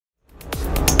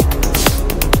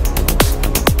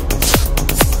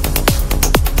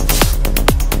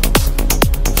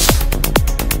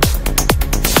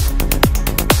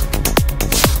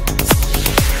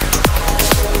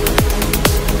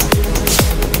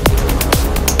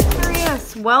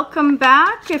welcome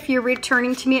back. If you're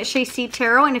returning to me at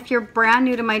shasietarot, and if you're brand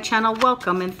new to my channel,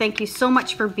 welcome, and thank you so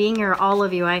much for being here, all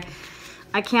of you. I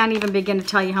can't even begin to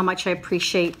tell you how much I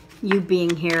appreciate you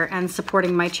being here and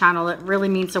supporting my channel. It really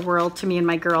means the world to me and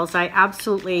my girls. I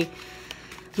absolutely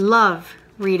love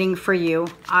reading for you.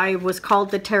 I was called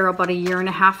the tarot about 1.5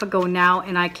 years ago now,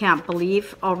 and I can't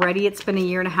believe already it's been 1.5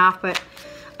 years, but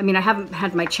I mean, I haven't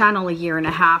had my channel 1.5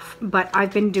 years, but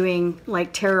I've been doing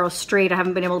like tarot straight. I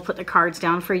haven't been able to put the cards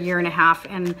down for 1.5 years,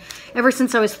 and ever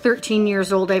since I was 13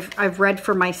 years old, I've read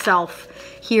for myself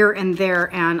here and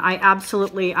there, and I'm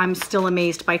still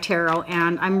amazed by tarot,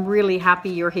 and I'm really happy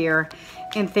you're here,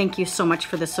 and thank you so much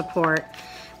for the support.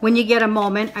 When you get a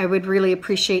moment, I would really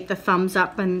appreciate the thumbs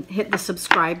up and hit the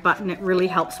subscribe button. It really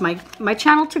helps my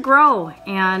channel to grow,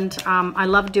 and I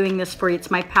love doing this for you. It's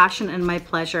my passion and my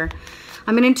pleasure.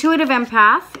 I'm an intuitive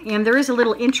empath, and there is a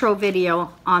little intro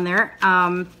video on there.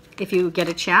 If you get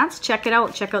a chance, check it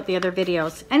out. Check out the other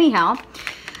videos. Anyhow,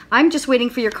 I'm just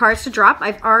waiting for your cards to drop.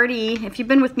 If you've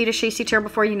been with me to shasietarot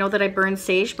before, you know that I burn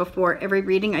sage before every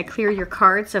reading. I clear your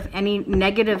cards of any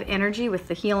negative energy with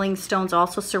the healing stones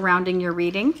also surrounding your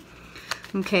reading.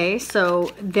 Okay,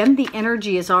 so then the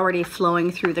energy is already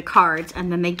flowing through the cards,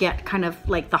 and then they get kind of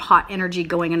like the hot energy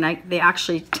going, and they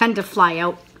actually tend to fly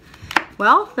out.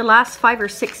 Well, the last 5 or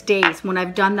 6 days when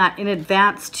I've done that in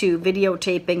advance to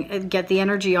videotaping, get the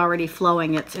energy already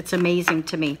flowing. It's amazing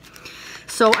to me.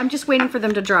 So I'm just waiting for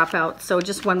them to drop out. So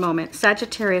just one moment.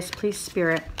 Sagittarius, please,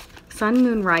 Spirit. Sun,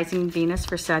 Moon, Rising, Venus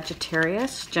for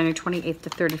Sagittarius, January 28th to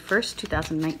 31st,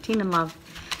 2019, in love.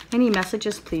 Any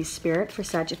messages, please, Spirit, for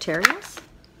Sagittarius?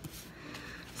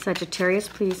 Sagittarius,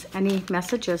 please. Any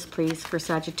messages, please, for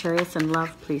Sagittarius and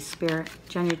love, please, Spirit.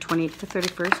 January 28th to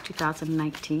 31st,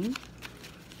 2019.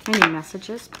 Any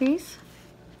messages, please?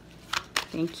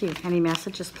 Thank you. Any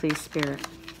messages, please, Spirit?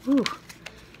 Ooh.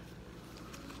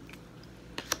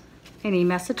 Any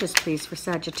messages, please, for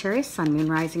Sagittarius, Sun,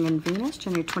 Moon, Rising, and Venus,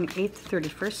 January 28th to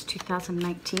 31st,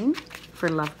 2019. For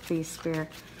love, please,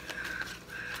 Spirit.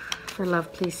 For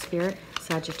love, please, Spirit.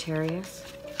 Sagittarius.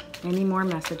 Any more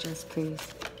messages, please?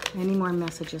 Any more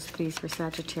messages, please, for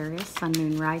Sagittarius, Sun,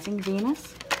 Moon, Rising,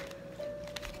 Venus?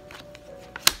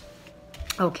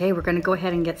 Okay, we're going to go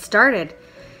ahead and get started.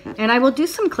 And I will do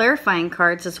some clarifying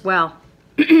cards as well.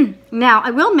 Now,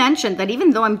 I will mention that even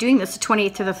though I'm doing this the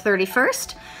 28th to the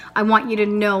 31st, I want you to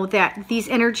know that these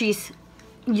energies,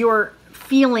 your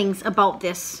feelings about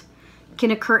this can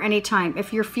occur anytime.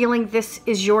 If you're feeling this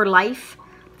is your life,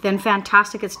 then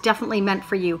fantastic. It's definitely meant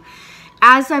for you.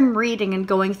 As I'm reading and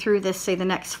going through this, say the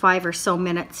next 5 or so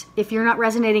minutes, if you're not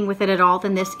resonating with it at all,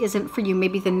 then this isn't for you.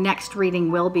 Maybe the next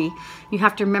reading will be. You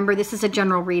have to remember this is a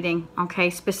general reading, okay?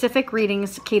 Specific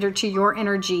readings cater to your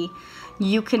energy.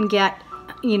 You can get,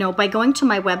 you know, by going to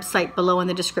my website below in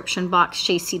the description box,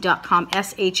 shasie.com,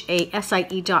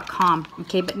 SHASIE.com,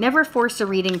 okay? But never force a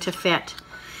reading to fit.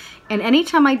 And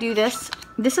anytime I do this,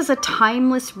 this is a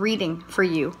timeless reading for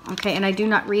you, okay? And I do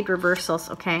not read reversals,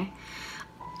 okay?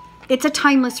 It's a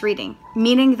timeless reading,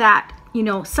 meaning that, you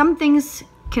know, some things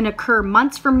can occur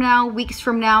months from now, weeks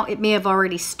from now. It may have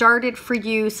already started for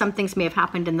you. Some things may have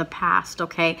happened in the past,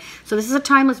 okay? So this is a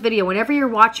timeless video. Whenever you're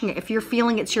watching it, if you're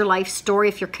feeling it's your life story,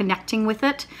 if you're connecting with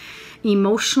it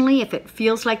emotionally, if it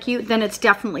feels like you, then it's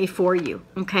definitely for you,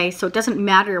 okay? So it doesn't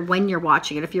matter when you're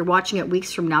watching it. If you're watching it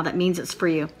weeks from now, that means it's for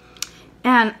you.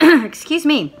 And, excuse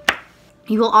me,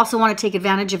 you will also want to take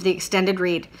advantage of the extended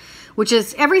read, which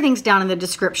is everything's down in the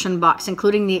description box,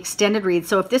 including the extended read.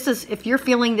 So if you're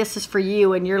feeling this is for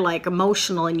you and you're like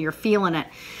emotional and you're feeling it,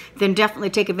 then definitely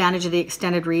take advantage of the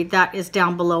extended read. That is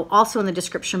down below, also in the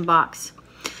description box.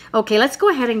 Okay, let's go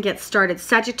ahead and get started.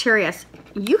 Sagittarius,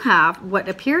 you have what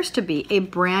appears to be a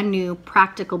brand new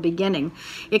practical beginning.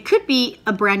 It could be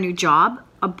a brand new job,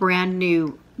 a brand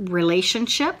new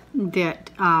relationship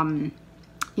that,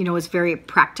 you know, is very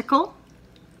practical.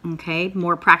 Okay,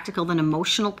 more practical than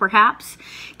emotional perhaps.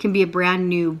 Can be a brand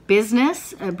new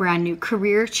business, a brand new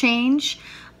career change,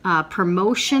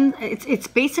 promotion. It's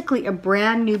basically a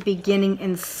brand new beginning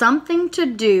in something to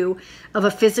do of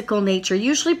a physical nature,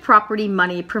 usually property,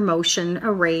 money, promotion,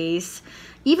 a raise,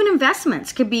 even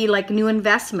investments. Could be like new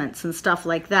investments and stuff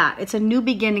like that. It's a new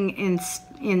beginning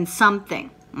in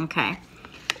something, okay?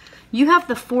 You have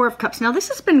the Four of Cups. Now, this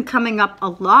has been coming up a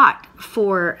lot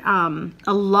for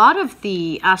a lot of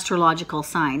the astrological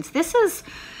signs. This is,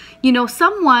 you know,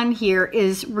 someone here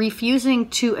is refusing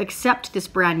to accept this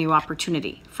brand new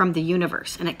opportunity from the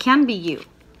universe, and it can be you.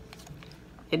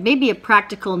 It may be a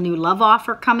practical new love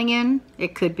offer coming in.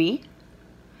 It could be.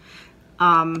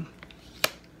 But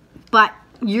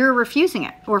you're refusing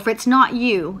it. Or if it's not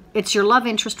you, it's your love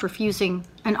interest refusing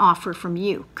an offer from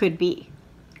you. Could be.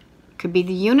 Could be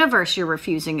the universe you're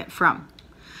refusing it from.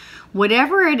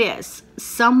 Whatever it is,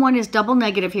 someone is double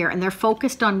negative here, and they're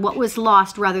focused on what was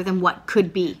lost rather than what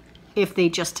could be if they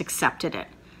just accepted it.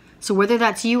 So whether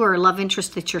that's you or a love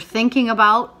interest that you're thinking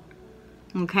about,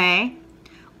 okay?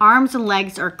 Arms and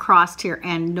legs are crossed here,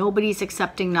 and nobody's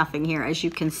accepting nothing here, as you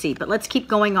can see. But let's keep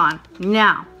going on.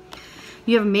 Now,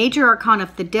 you have major arcana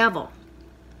of the devil.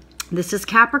 This is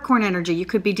Capricorn energy. You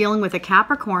could be dealing with a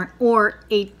Capricorn or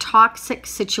a toxic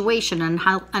situation, an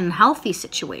unhealthy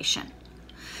situation.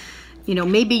 You know,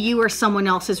 maybe you or someone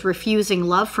else is refusing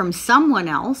love from someone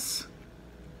else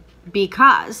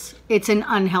because it's an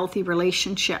unhealthy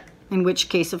relationship. In which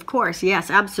case, of course, yes,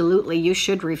 absolutely, you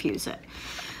should refuse it.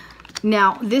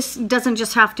 Now, this doesn't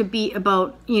just have to be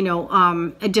about, you know,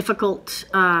 a difficult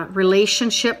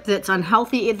relationship that's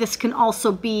unhealthy. This can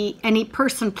also be any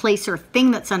person, place, or thing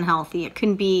that's unhealthy. It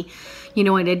can be, you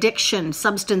know, an addiction,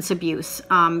 substance abuse,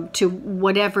 to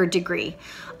whatever degree.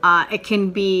 It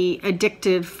can be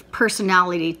addictive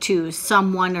personality to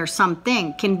someone or something.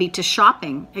 It can be to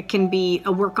shopping. It can be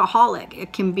a workaholic.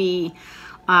 It can be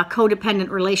a codependent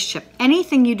relationship.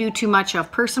 Anything you do too much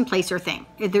of, person, place, or thing.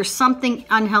 If there's something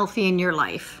unhealthy in your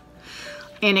life,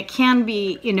 and it can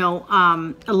be, you know,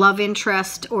 a love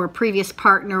interest or a previous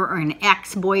partner or an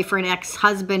ex-boyfriend,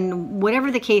 ex-husband,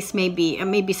 whatever the case may be. It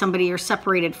may be somebody you're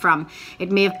separated from.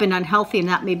 It may have been unhealthy, and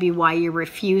that may be why you're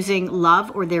refusing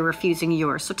love or they're refusing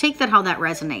yours. So take that how that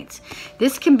resonates.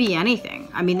 This can be anything.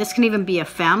 I mean, this can even be a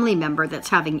family member that's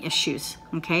having issues,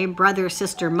 okay? Brother,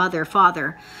 sister, mother,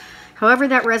 father, however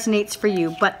that resonates for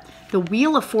you. But the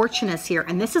Wheel of Fortune is here,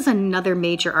 and this is another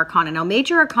major arcana. Now,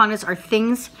 major arcanas are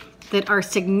things that are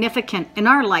significant in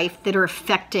our life that are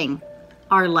affecting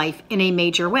our life in a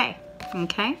major way,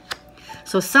 okay?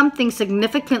 So something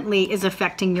significantly is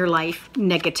affecting your life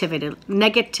negatively,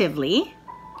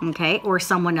 okay, or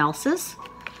someone else's.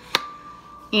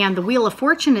 And the Wheel of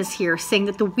Fortune is here saying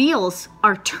that the wheels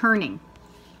are turning,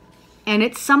 and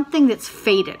it's something that's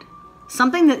fated,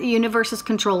 something that the universe is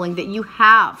controlling that you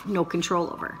have no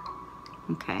control over,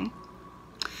 okay?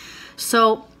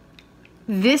 So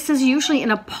this is usually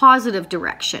in a positive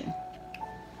direction.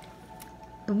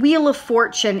 The Wheel of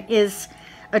Fortune is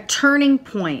a turning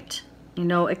point. You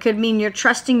know, it could mean you're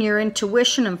trusting your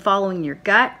intuition and following your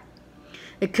gut.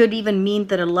 It could even mean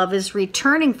that a love is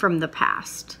returning from the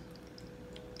past.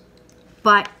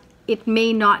 But it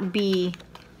may not be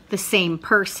the same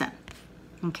person.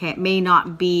 Okay, it may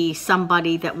not be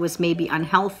somebody that was maybe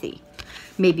unhealthy.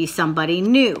 Maybe somebody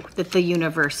new that the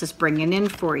universe is bringing in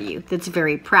for you that's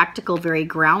very practical, very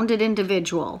grounded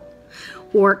individual.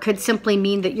 Or it could simply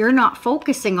mean that you're not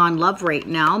focusing on love right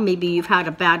now. Maybe you've had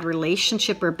a bad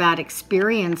relationship or bad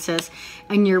experiences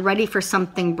and you're ready for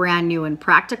something brand new and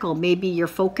practical. Maybe you're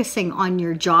focusing on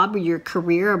your job or your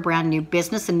career, a brand new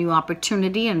business, a new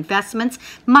opportunity, investments,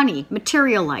 money,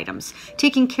 material items,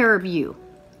 taking care of you,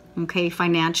 okay,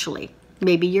 financially.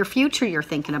 Maybe your future you're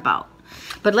thinking about.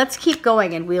 But let's keep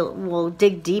going and we'll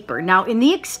dig deeper. Now, in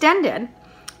the extended,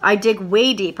 I dig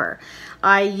way deeper.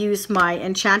 I use my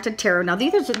Enchanted Tarot. Now,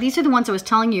 these are the ones I was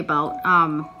telling you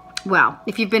about. Well,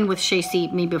 if you've been with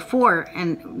Shasie me before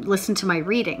and listened to my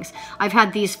readings, I've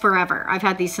had these forever. I've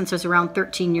had these since I was around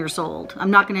 13 years old.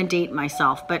 I'm not going to date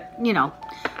myself, but, you know,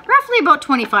 roughly about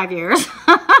 25 years.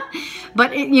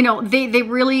 But, you know,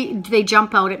 they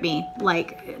jump out at me.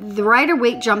 Like, the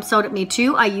Rider-Waite jumps out at me,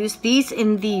 too. I use these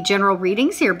in the general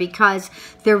readings here because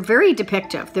they're very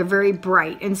depictive. They're very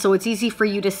bright. And so it's easy for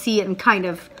you to see it and kind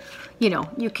of, you know,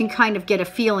 you can kind of get a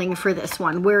feeling for this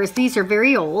one. Whereas these are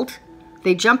very old.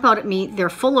 They jump out at me. They're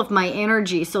full of my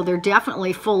energy, so they're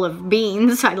definitely full of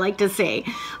beans, I like to say.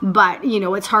 But, you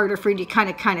know, it's harder for you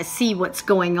to kind of see what's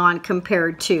going on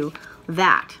compared to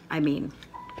that. I mean,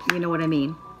 you know what I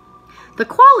mean? The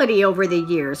quality over the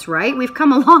years, right? We've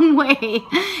come a long way.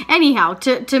 Anyhow,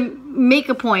 to make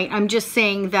a point, I'm just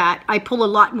saying that I pull a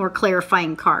lot more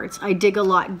clarifying cards. I dig a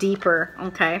lot deeper,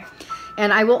 okay?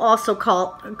 And I will also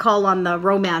call on the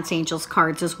Romance Angels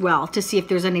cards as well to see if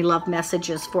there's any love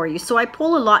messages for you. So I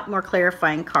pull a lot more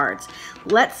clarifying cards.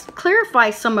 Let's clarify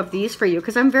some of these for you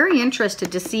because I'm very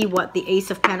interested to see what the Ace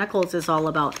of Pentacles is all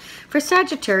about. For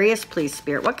Sagittarius, please,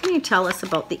 Spirit, what can you tell us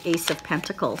about the Ace of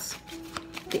Pentacles?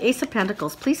 The Ace of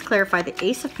Pentacles. Please clarify the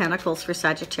Ace of Pentacles for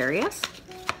Sagittarius.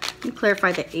 Can you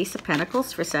clarify the Ace of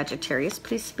Pentacles for Sagittarius,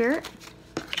 please, Spirit?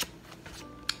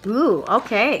 Ooh,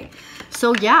 okay.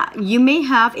 So yeah, you may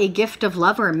have a gift of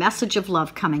love or a message of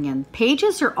love coming in.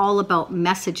 Pages are all about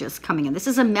messages coming in. This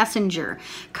is a messenger.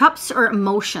 Cups are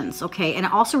emotions, okay? And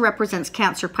it also represents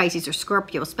Cancer, Pisces, or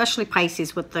Scorpio, especially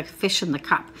Pisces with the fish in the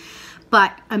cup.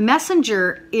 But a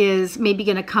messenger is maybe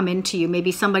going to come into you.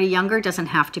 Maybe somebody younger, doesn't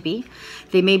have to be.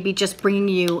 They may be just bringing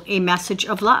you a message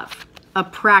of love, a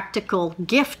practical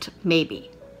gift maybe.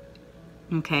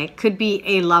 Okay, could be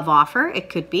a love offer, it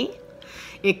could be.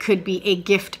 It could be a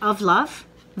gift of love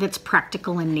that's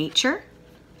practical in nature.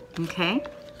 Okay,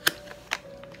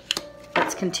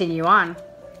 let's continue on.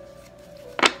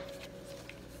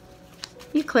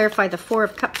 You clarify the Four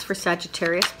of Cups for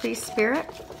Sagittarius, please, Spirit.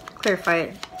 Clarify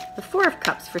the Four of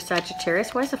Cups for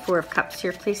Sagittarius. Why is the Four of Cups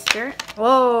here, please, Spirit?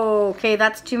 Whoa, okay,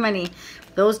 that's too many.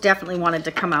 Those definitely wanted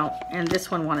to come out, and this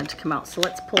one wanted to come out. So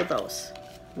let's pull those.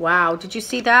 Wow, did you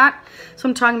see that? So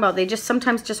I'm talking about they just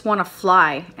sometimes just want to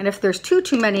fly. And if there's too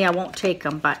many, I won't take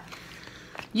them. But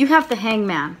you have the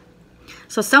Hangman.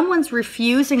 So someone's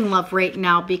refusing love right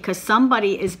now because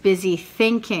somebody is busy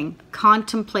thinking,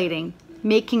 contemplating,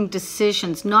 making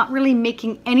decisions, not really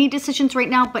making any decisions right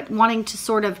now, but wanting to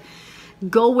sort of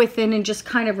go within and just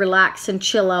kind of relax and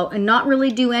chill out and not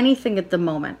really do anything at the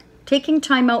moment. Taking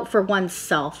time out for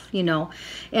oneself, you know,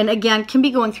 and again, can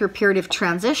be going through a period of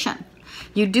transition.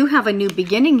 You do have a new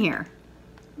beginning here.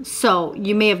 So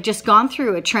you may have just gone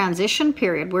through a transition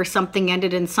period where something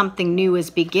ended and something new is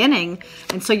beginning.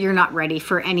 And so you're not ready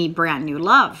for any brand new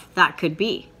love. That could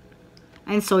be.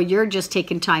 And so you're just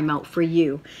taking time out for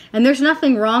you. And there's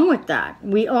nothing wrong with that.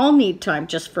 We all need time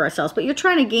just for ourselves. But you're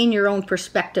trying to gain your own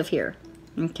perspective here.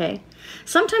 Okay?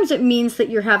 Sometimes it means that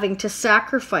you're having to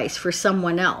sacrifice for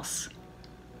someone else.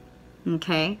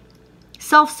 Okay?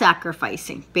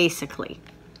 Self-sacrificing, basically,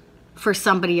 for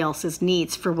somebody else's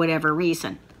needs for whatever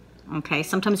reason. Okay?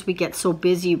 Sometimes we get so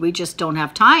busy we just don't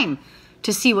have time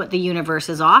to see what the universe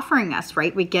is offering us,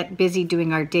 right? We get busy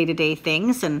doing our day-to-day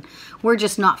things and we're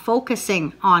just not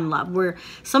focusing on love. We're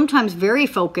sometimes very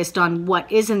focused on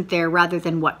what isn't there rather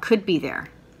than what could be there.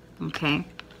 Okay?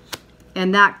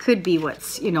 And that could be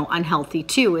what's, you know, unhealthy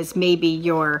too, is maybe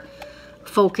you're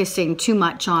focusing too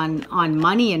much on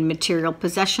money and material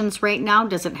possessions right now.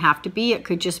 Doesn't have to be. It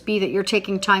could just be that you're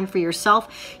taking time for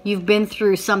yourself. You've been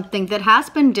through something that has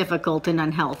been difficult and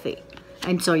unhealthy.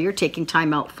 And so you're taking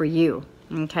time out for you.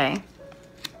 Okay?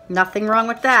 Nothing wrong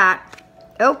with that.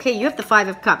 Okay, you have the Five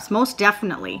of Cups, most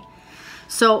definitely.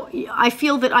 So I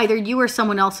feel that either you or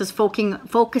someone else is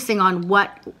focusing on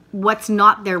what's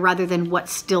not there rather than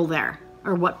what's still there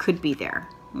or what could be there.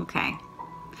 Okay.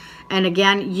 And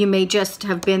again, you may just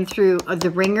have been through the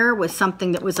ringer with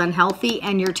something that was unhealthy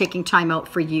and you're taking time out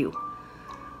for you.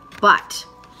 But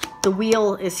the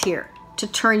wheel is here to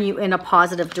turn you in a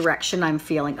positive direction, I'm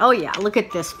feeling. Oh yeah, look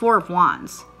at this, Four of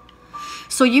Wands.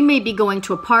 So you may be going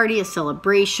to a party, a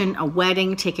celebration, a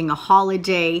wedding, taking a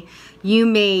holiday. You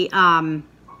may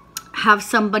have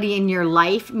somebody in your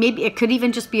life. Maybe it could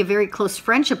even just be a very close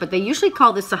friendship, but they usually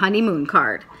call this a honeymoon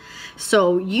card.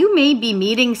 So you may be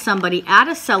meeting somebody at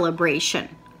a celebration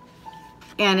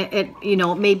and it you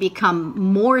know, it may become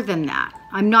more than that.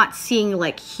 I'm not seeing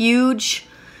like huge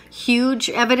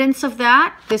evidence of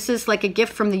that. This is like a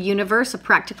gift from the universe, a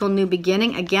practical new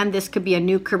beginning. Again, this could be a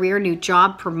new career, new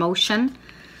job, promotion,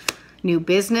 new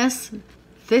business.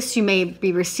 This, you may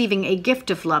be receiving a gift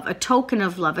of love, a token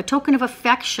of love, a token of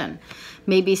affection.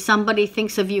 Maybe somebody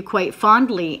thinks of you quite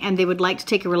fondly and they would like to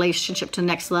take a relationship to the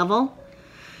next level.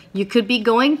 You could be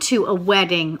going to a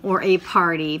wedding or a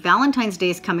party. Valentine's Day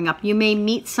is coming up. You may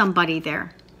meet somebody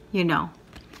there, you know.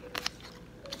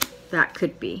 That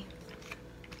could be.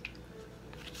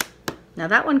 Now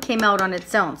that one came out on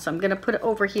its own, so I'm going to put it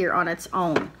over here on its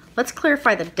own. Let's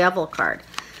clarify the Devil card.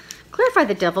 Clarify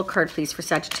the Devil card, please, for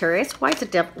Sagittarius. Why is the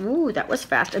Devil? Ooh, that was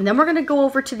fast. And then we're going to go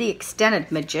over to the extended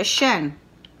Magician.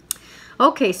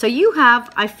 Okay, so you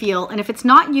have, I feel, and if it's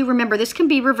not you, remember, this can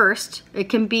be reversed. It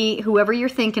can be whoever you're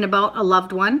thinking about, a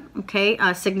loved one, okay,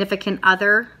 a significant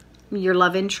other, your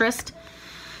love interest.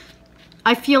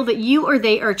 I feel that you or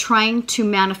they are trying to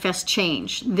manifest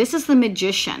change. This is the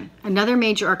Magician, another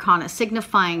major arcana,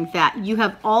 signifying that you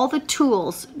have all the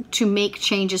tools to make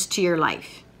changes to your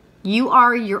life. You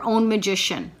are your own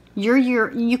magician.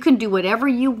 You can do whatever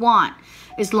you want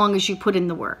as long as you put in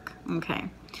the work, okay?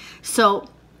 So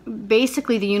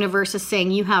basically the universe is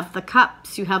saying you have the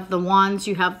cups, you have the wands,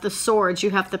 you have the swords, you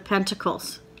have the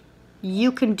pentacles.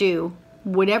 You can do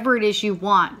whatever it is you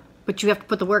want, but you have to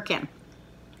put the work in.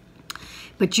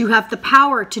 But you have the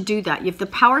power to do that. You have the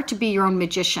power to be your own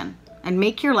magician and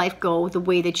make your life go the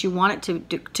way that you want it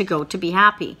to go, to be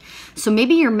happy. So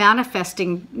maybe you're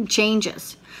manifesting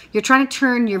changes. You're trying to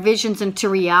turn your visions into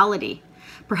reality.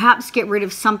 Perhaps get rid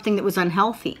of something that was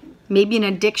unhealthy. Maybe an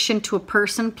addiction to a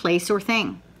person, place, or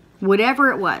thing. Whatever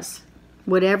it was,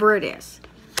 whatever it is,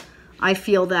 I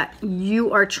feel that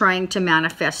you are trying to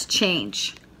manifest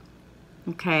change.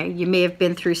 Okay, you may have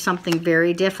been through something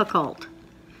very difficult,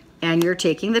 and you're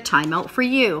taking the time out for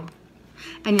you.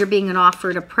 And you're being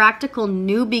offered a practical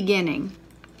new beginning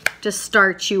to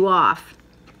start you off.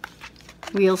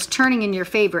 Wheels turning in your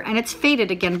favor, and it's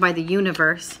fated again by the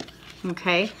universe.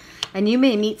 Okay, and you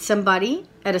may meet somebody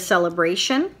at a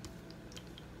celebration.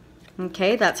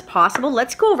 Okay, that's possible.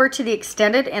 Let's go over to the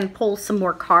extended and pull some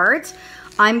more cards.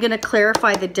 I'm going to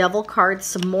clarify the Devil card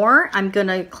some more. I'm going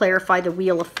to clarify the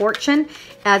Wheel of Fortune,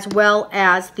 as well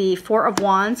as the Four of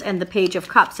Wands and the Page of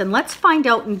Cups. And let's find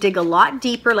out and dig a lot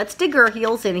deeper. Let's dig our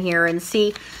heels in here and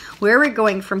see where we're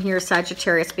going from here,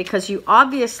 Sagittarius, because you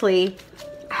obviously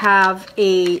have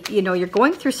a, you're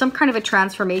going through some kind of a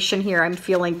transformation here, I'm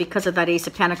feeling, because of that Ace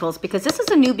of Pentacles, because this is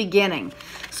a new beginning.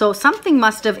 So something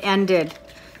must have ended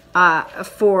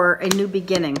for a new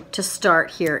beginning to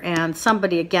start here, and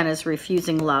somebody again is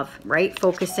refusing love, right?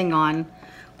 Focusing on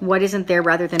what isn't there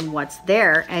rather than what's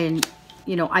there, and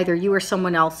either you or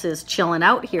someone else is chilling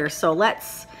out here. So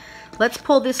let's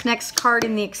pull this next card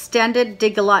in the extended,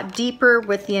 dig a lot deeper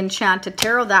with the Enchanted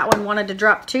Tarot. That one wanted to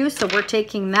drop too, so we're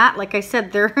taking that. Like I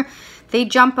said, they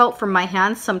jump out from my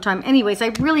hands sometime. Anyways,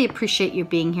 I really appreciate you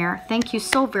being here. Thank you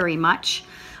so very much.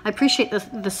 I appreciate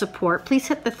the support. Please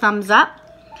hit the thumbs up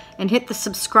and hit the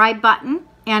subscribe button.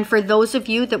 And for those of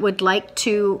you that would like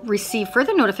to receive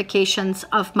further notifications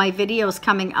of my videos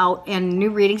coming out, and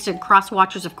new readings, and cross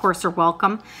watchers of course are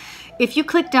welcome. If you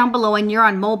click down below and you're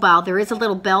on mobile, there is a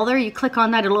little bell there. You click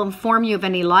on that, it'll inform you of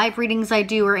any live readings I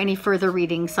do or any further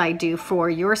readings I do for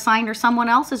your sign or someone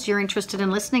else's you're interested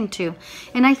in listening to.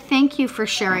 And I thank you for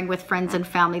sharing with friends and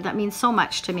family. That means so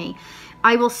much to me.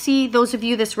 I will see those of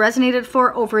you this resonated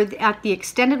for over at the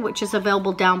extended, which is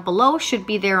available down below. Should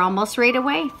be there almost right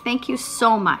away. Thank you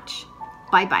so much.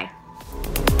 Bye-bye.